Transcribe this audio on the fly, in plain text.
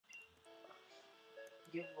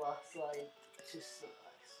Give Rock Slide to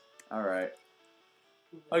Snorlax. Alright.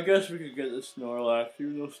 I guess we could get the Snorlax,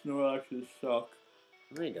 even though Snorlaxes suck.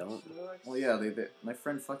 They don't. Snorlax? Well, yeah, my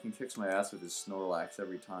friend fucking kicks my ass with his Snorlax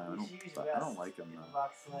every time. I don't like him, though.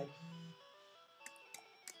 Rock Slide.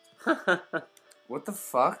 What the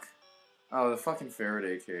fuck? Oh, the fucking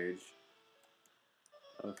Faraday cage.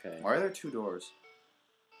 Okay. Why are there 2 doors?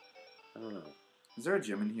 I don't know. Is there a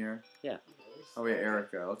gym in here? Yeah. Oh, wait,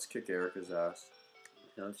 Erica. Let's kick Erica's ass.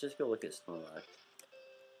 Now let's just go look at Snorlax.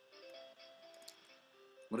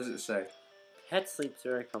 What does it say? Pet sleeps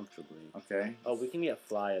very comfortably. Okay. Oh, we can get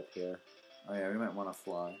Fly up here. Oh, yeah, we might want to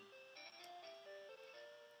fly.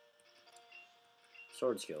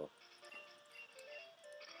 Sword skill.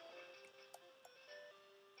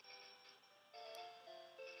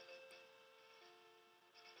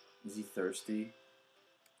 Is he thirsty?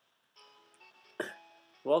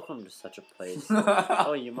 Welcome to such a place.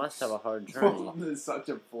 Oh, you must have a hard journey. Welcome to such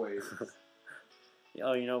a place.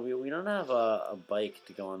 Oh, you know, we don't have a bike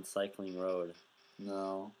to go on Cycling Road.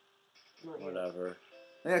 No. Whatever.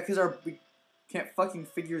 Yeah, because we can't fucking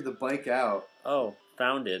figure the bike out. Oh,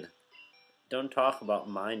 founded. Don't talk about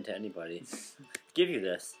mine to anybody. Give you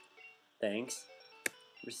this. Thanks.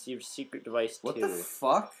 Received secret device 2. What the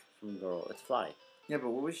fuck? From girl. It's Fly. Yeah, but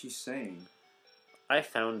what was she saying? I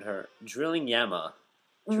found her. Drilling Yama.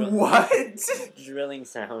 What? Drilling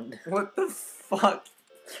sound. What the fuck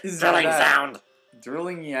is Drilling that? sound.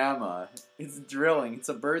 Drilling Yama. It's drilling. It's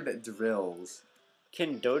a bird that drills.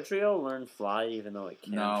 Can Dodrio learn Fly even though it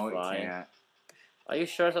can't fly? It can't. Are you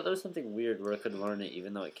sure? I thought there was something weird where it could learn it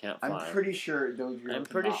even though it can't fly. I'm pretty sure Dodrio I'm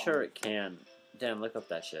pretty sure it can. Damn, look up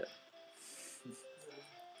that shit.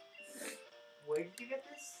 Where did you get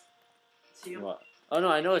this? See What? Oh no,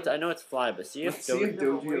 I know it's Fly, but see if Let's see if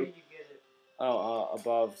No, Dodrio- where did you get it?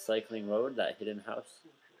 above Cycling Road, that hidden house.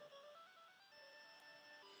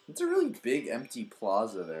 It's a really big empty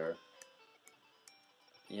plaza there.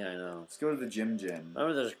 Yeah, I know. Let's go to the gym.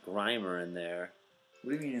 Remember there's Grimer in there.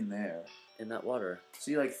 What do you mean in there? In that water.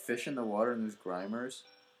 So you like fish in the water and there's Grimers?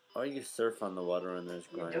 Or you surf on the water and there's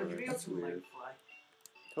Yeah, Grimer. Dodrio That's can, like, weird. fly.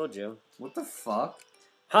 Told you. What the fuck?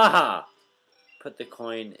 Haha! Put the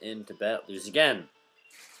coin into bet, lose again.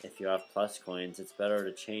 If you have plus coins, it's better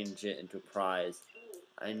to change it into a prize.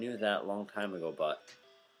 I knew that a long time ago, but...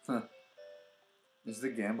 Huh. Is the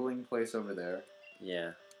gambling place over there?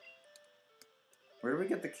 Yeah. Where do we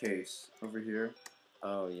get the case? Over here?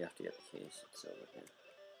 Oh, you have to get the case. It's over here.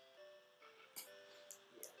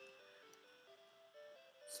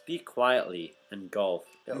 Speak quietly and golf.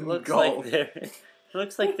 It looks Golf. like it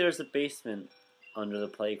looks like there's a basement under the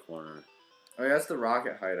play corner. Oh, yeah, that's the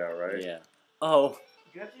rocket hideout, right? Yeah. Oh,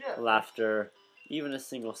 You have to do that. laughter. Even a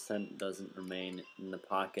single cent doesn't remain in the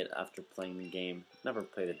pocket after playing the game. Never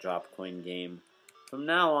play the drop coin game. From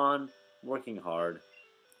now on, working hard.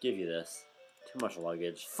 Give you this. Too much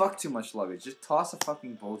luggage. Fuck too much luggage. Just toss a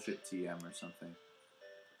fucking bullshit TM or something.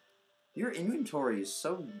 Your inventory is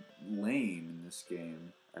so lame in this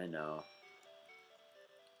game. I know.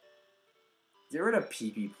 Get rid of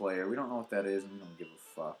PP player. We don't know what that is and we don't give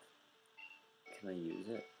a fuck. Can I use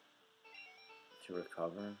it to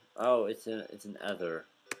recover? Oh, it's an ether.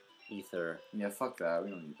 Ether. Yeah, fuck that.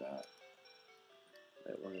 We don't need that.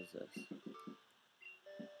 Wait, what is this?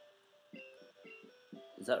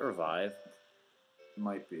 Is that revive?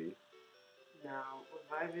 Might be. No,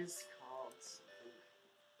 Revive is called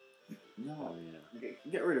something. No. Oh yeah.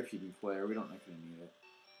 Get rid of PP player. We don't need it.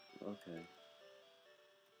 Okay.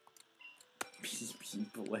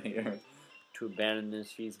 PP player. To abandon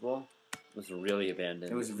is feasible. It was really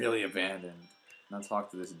abandoned. It was really abandoned. Now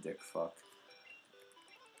talk to this dick fuck.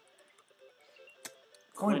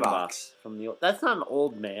 Coin box. from the. That's not an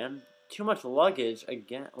old man. Too much luggage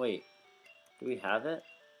again. Wait, do we have it?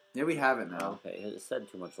 Yeah, we have it now. Okay, it said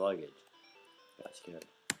too much luggage. Got scared.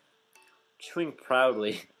 Chewing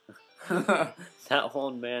proudly. That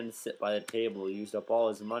old man sit by the table used up all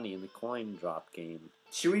his money in the coin drop game.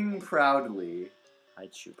 Chewing proudly. I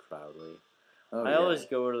chew proudly. Oh, I yeah. always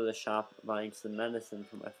go to the shop buying some medicine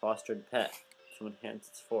for my fostered pet to enhance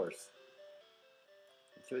its force.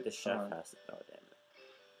 Let's see what the chef has to. Oh, damn it.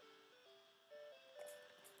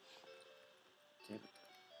 Damn it.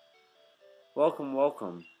 Welcome,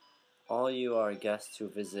 welcome. All you are guests who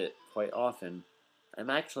visit quite often. I'm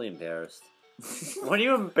actually embarrassed. What are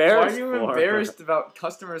you embarrassed Why are you for? embarrassed about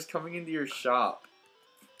customers coming into your shop?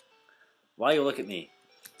 Why you look at me?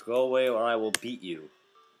 Go away or I will beat you.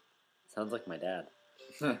 Sounds like my dad.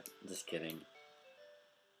 Just kidding.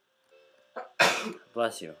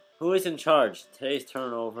 Bless you. Who is in charge? Today's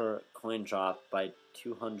turnover coin drop by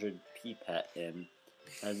 200 p pet in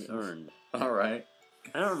has earned. Alright.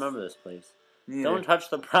 I don't remember this place. Yeah. Don't touch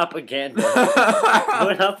the propaganda.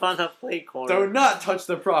 Put up on the play corner. Do not touch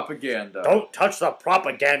the propaganda. Don't touch the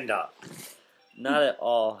propaganda. Not at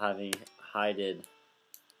all having hided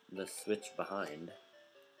the switch behind.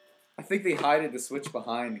 I think they hided the switch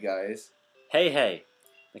behind, guys. Hey.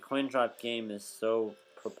 The coin drop game is so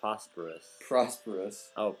prosperous. Prosperous.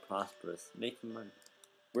 Oh, prosperous. Making money.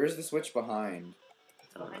 Where's the switch behind?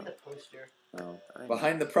 Behind the poster. Oh. I know.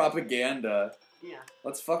 Behind the propaganda. Yeah.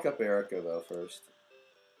 Let's fuck up Erica, though, first.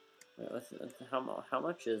 Wait, how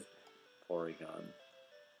much is Porygon?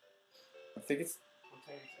 I think it's... I'll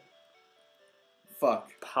tell you something.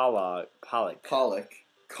 Fuck. Pollock.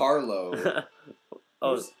 Carlo.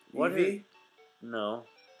 Oh, Who's what Eevee? is... No.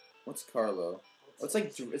 What's Carlo?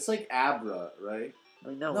 It's like Abra, right?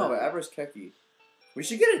 Wait, no, No, what- but Abra's Keki. We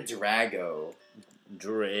should get a Drago. I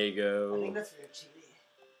Drago. think that's Richie.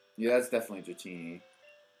 Yeah, that's definitely Dratini.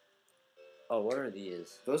 Oh, what are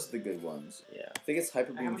these? Those are the good ones. Yeah. I think it's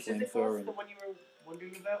Hyper How Beam, much does it Flamethrower, cost? and The one you were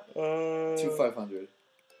wondering about? 2,500.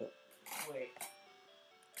 Wait.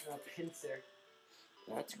 No, pincer.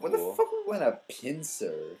 That's cool. What the fuck would win a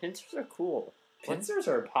pincer? Pincers are cool. Pincers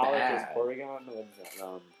are Pollock bad. is Porygon. What is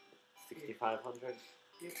that? 6,500.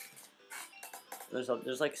 Yeah.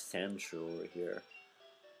 There's like Sandshrew over here.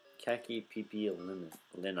 Keki, PP,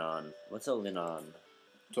 Linon. What's a Linon?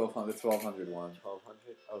 1,200, 1,200 one.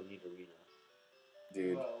 1,200. Oh, Nidorina.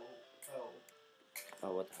 Dude, Whoa. Oh.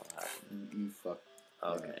 Oh, what the hell happened? you fuck.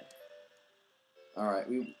 Okay. Alright,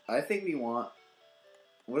 I think we want...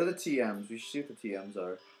 What are the TMs? We should see what the TMs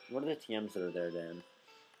are. What are the TMs that are there, Dan?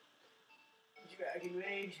 Dragon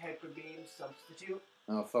Rage, Hyper Beam, Substitute.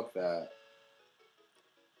 Oh, fuck that.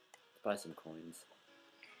 Let's buy some coins.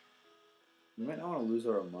 We might not want to lose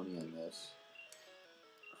our money on this.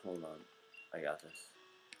 Hold on. I got this.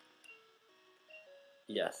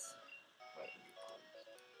 Yes.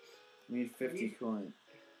 We need 50 coins.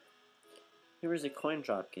 Here is a coin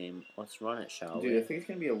drop game. Let's run it, shall Dude, we? I think it's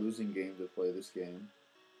going to be a losing game to play this game.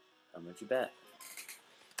 How much you bet?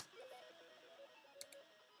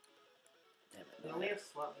 Damn it. They No. only have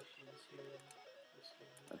slot machines here in this game.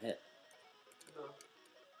 I'm hit. No.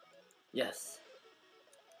 Yes.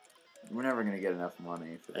 We're never going to get enough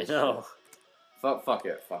money for I this. know. Shit. Fuck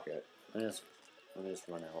it. Fuck it. Let me just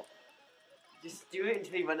run out. Just do it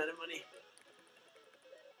until you run out of money.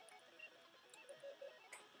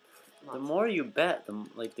 The more you bet,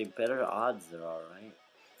 the better odds there are, right?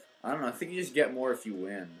 I don't know. I think you just get more if you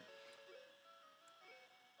win.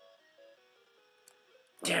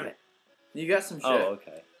 Damn it! You got some shit. Oh,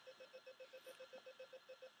 okay.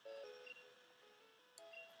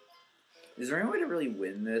 Is there any way to really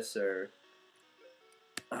win this, or...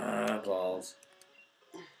 balls.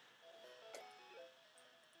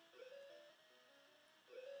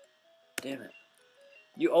 Damn it.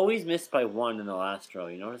 You always miss by one in the last row.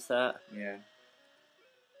 You notice that? Yeah.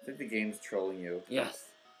 I think the game's trolling you. Yes.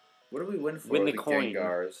 What do we win for? Win the coin.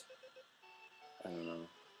 Gengars. I don't know.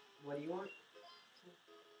 What do you want?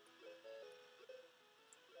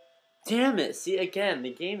 Damn it! See, again, the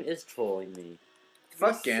game is trolling me.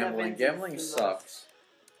 Fuck 3 gambling. sevens Gambling is the sucks.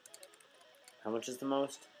 How much is the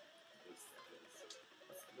most?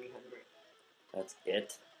 That's 300. That's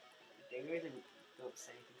it? Dingers and don't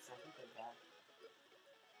say anything, so I think they're bad.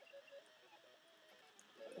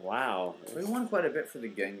 Wow. We won quite a bit for the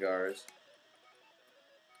Gengars.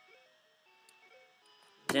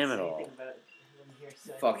 Damn it Say all. anything about it when you hear,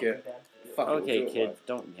 so I Fuck think it. they're bad for you. Fuck it, we'll Okay, do it kids, live.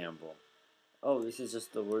 don't gamble. Oh, this is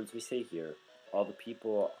just the words we say here. All the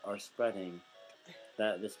people are spreading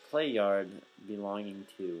that this play yard belonging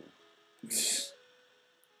to.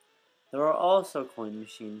 There are also coin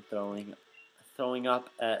machines throwing up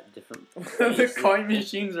at different The places. coin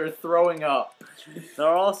machines are throwing up. There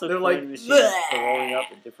are also They're coin like, machines "Bleh!" throwing up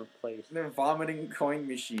at different places. They're vomiting coin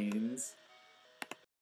machines.